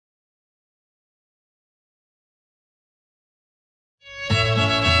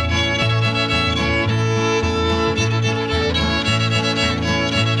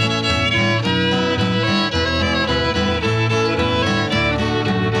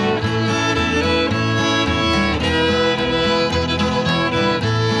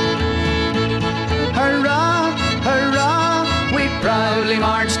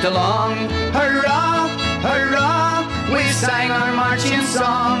marched along. Hurrah, hurrah, we sang our marching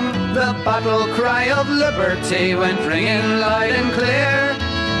song. The battle cry of liberty went ringing loud and clear.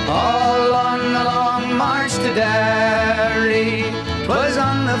 All on the long march to Derry. 'Twas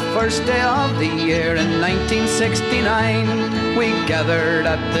on the first day of the year in 1969. We gathered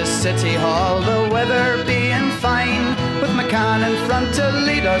at the City Hall, the weather being fine, with McCann in front to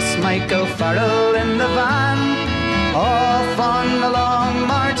lead us, Michael Farrell in the van, off on the long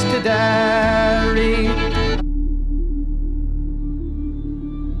march to Derry.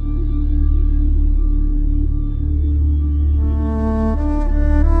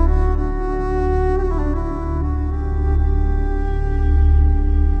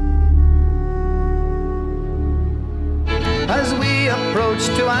 As we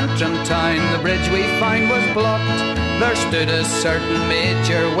approached to Antrim town, the bridge we found was blocked. There stood a certain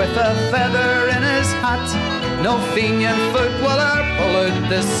major with a feather in his hat. No Fenian foot will e'er pollute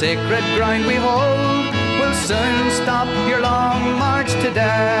the sacred ground we hold. We'll soon stop your long march to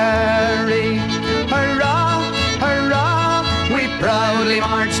Derry. Hurrah, hurrah, we proudly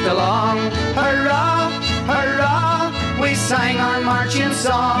marched along. Hurrah, hurrah, we sang our marching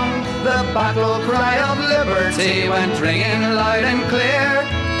song. The battle cry of liberty went ringing loud and clear.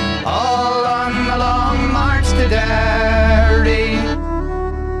 All on the long march to Derry.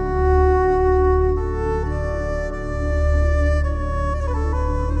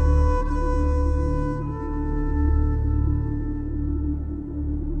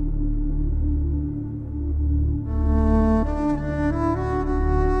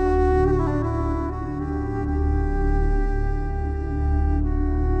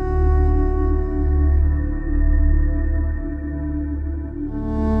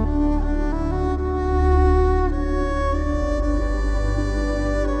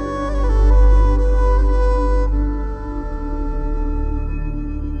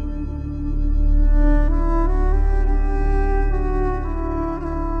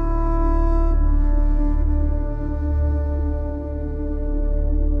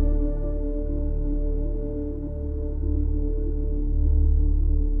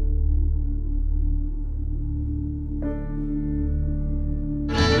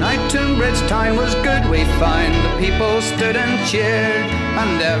 Tunbridge town was good, we found. The people stood and cheered,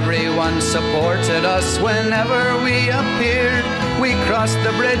 and everyone supported us whenever we appeared. We crossed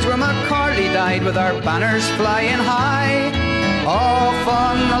the bridge where Macaulay died with our banners flying high, off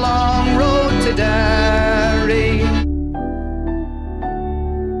on the long road to Derry.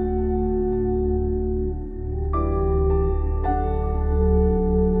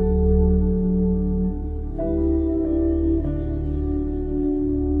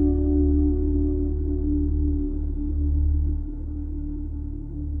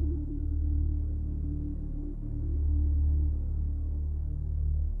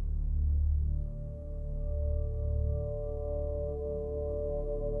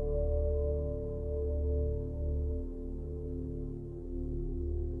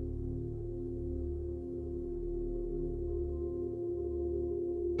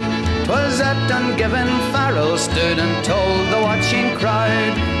 Was at Dungiven Farrell stood and told the watching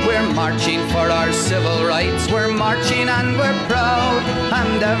crowd, we're marching for our civil rights, we're marching and we're proud.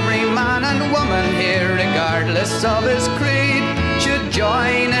 And every man and woman here, regardless of his creed, should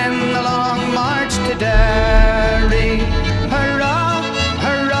join in the long march to Derry. Hurrah,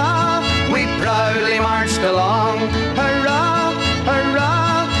 hurrah, we proudly marched along. Hurrah,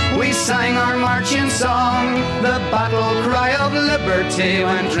 hurrah, we sang our marching song. The battle cry of liberty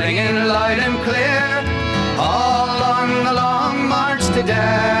went ringing loud and clear, all on the long march to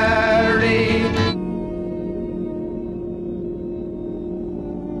Derry.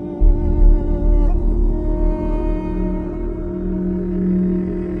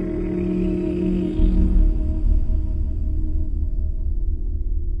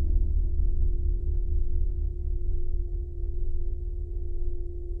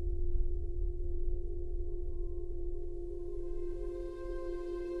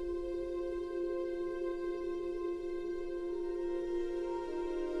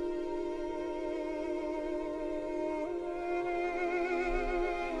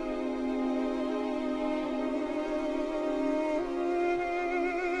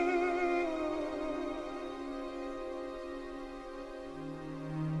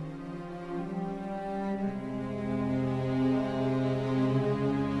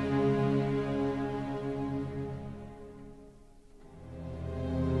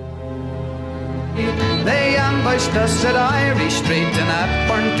 They ambushed us at Irish Street and at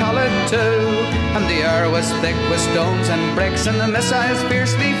Burntollett too, and the air was thick with stones and bricks and the missiles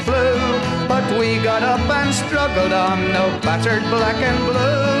fiercely flew. But we got up and struggled on, now battered black and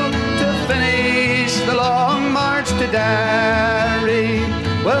blue, to finish the long march to Derry.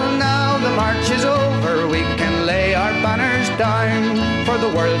 Well, now the march is over, we can lay our banners down, for the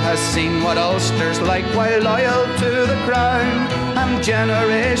world has seen what Ulster's like while loyal to the crown. And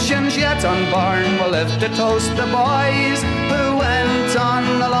generations yet unborn will live to toast the boys who went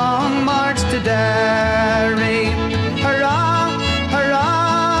on